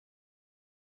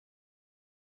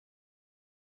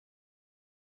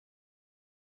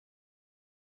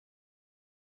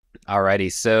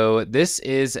Alrighty, so this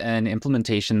is an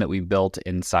implementation that we built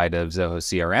inside of Zoho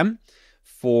CRM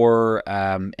for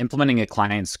implementing a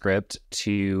client script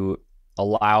to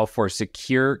allow for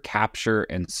secure capture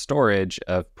and storage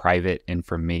of private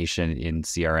information in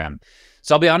CRM.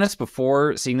 So I'll be honest,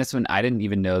 before seeing this one, I didn't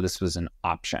even know this was an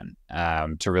option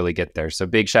to really get there. So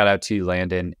big shout out to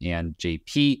Landon and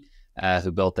JP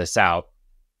who built this out.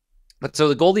 But so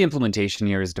the goal of the implementation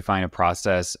here is to define a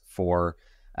process for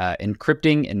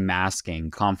encrypting and masking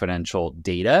confidential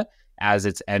data as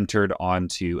it's entered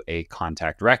onto a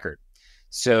contact record.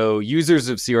 So users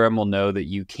of CRM will know that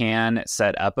you can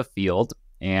set up a field,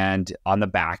 and on the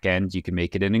back end, you can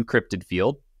make it an encrypted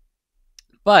field.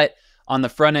 But on the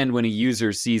front end, when a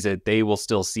user sees it, they will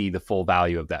still see the full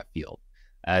value of that field.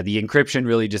 The encryption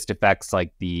really just affects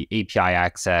like the API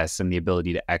access and the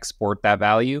ability to export that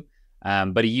value.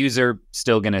 But a user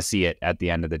still going to see it at the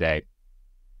end of the day.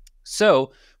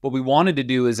 So what we wanted to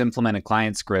do is implement a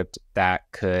client script that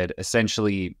could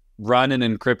essentially run an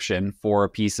encryption for a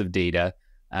piece of data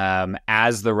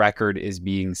as the record is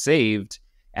being saved,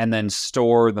 and then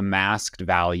store the masked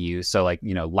value. So like,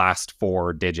 last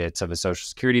 4 digits of a social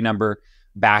security number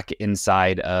back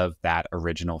inside of that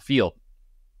original field.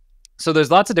 So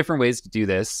there's lots of different ways to do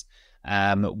this.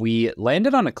 We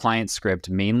landed on a client script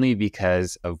mainly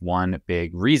because of one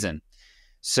big reason.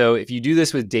 So if you do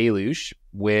this with Deluge,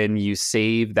 when you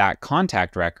save that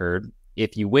contact record,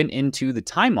 if you went into the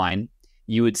timeline,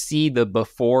 you would see the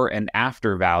before and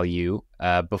after value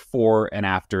before and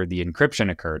after the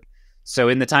encryption occurred. So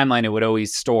in the timeline, it would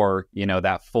always store,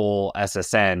 that full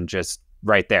SSN just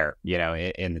right there,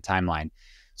 in the timeline.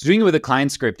 So doing it with a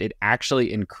client script, it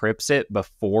actually encrypts it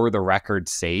before the record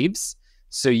saves.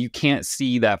 So you can't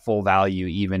see that full value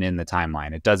even in the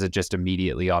timeline. It does it just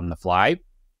immediately on the fly.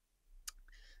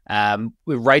 It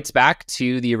writes back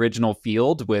to the original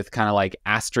field with kind of like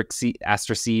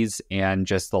asterisks and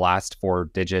just the last 4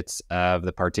 digits of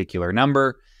the particular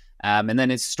number. And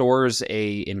then it stores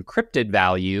a encrypted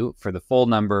value for the full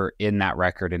number in that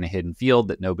record in a hidden field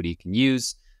that nobody can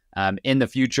use. In the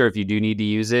future, if you do need to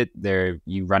use it,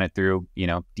 you run it through,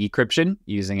 decryption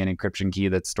using an encryption key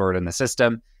that's stored in the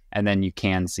system. And then you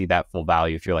can see that full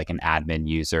value if you're like an admin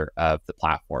user of the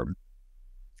platform.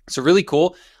 So really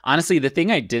cool. Honestly, the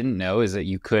thing I didn't know is that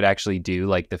you could actually do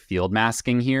like the field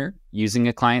masking here using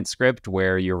a client script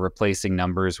where you're replacing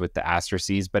numbers with the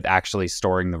asterisks, but actually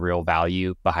storing the real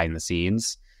value behind the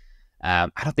scenes. I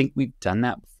don't think we've done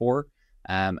that before.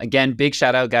 Again, big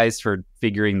shout out, guys, for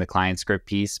figuring the client script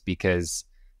piece, because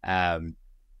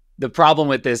the problem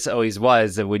with this always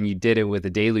was that when you did it with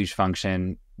a Deluge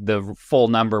function, the full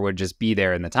number would just be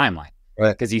there in the timeline.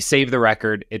 Right. Because you save the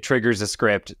record, it triggers a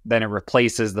script, then it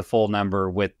replaces the full number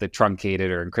with the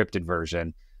truncated or encrypted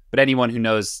version. But anyone who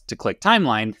knows to click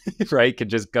timeline, right, could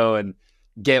just go and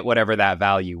get whatever that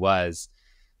value was.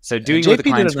 So doing it with a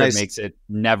client script makes it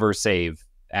never save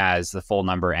as the full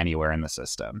number anywhere in the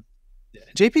system.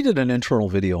 JP did an internal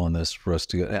video on this for us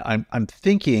to. I'm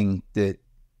thinking that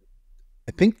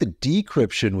I think the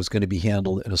decryption was going to be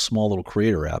handled in a small little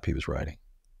creator app he was writing.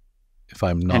 If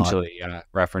I'm not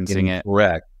referencing it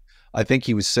correct, I think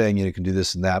he was saying you can do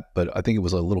this and that, but I think it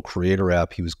was a little creator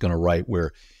app he was going to write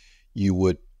where you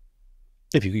would,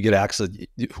 if you could get access,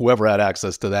 whoever had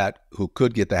access to that, who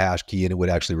could get the hash key, and it would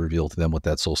actually reveal to them what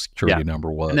that social security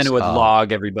number was, and then it would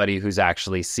log everybody who's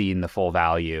actually seen the full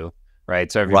value,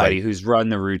 right? So everybody who's run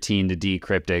the routine to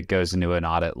decrypt it goes into an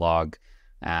audit log.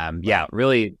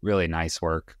 Really, really nice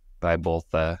work by both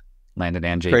Landon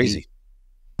and JP.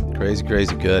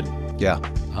 Crazy good. Yeah.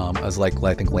 As I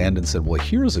think Landon said, well,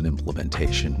 here's an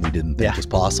implementation we didn't think was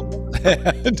possible.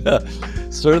 And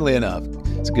certainly enough.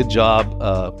 It's a good job.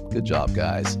 Good job,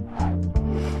 guys.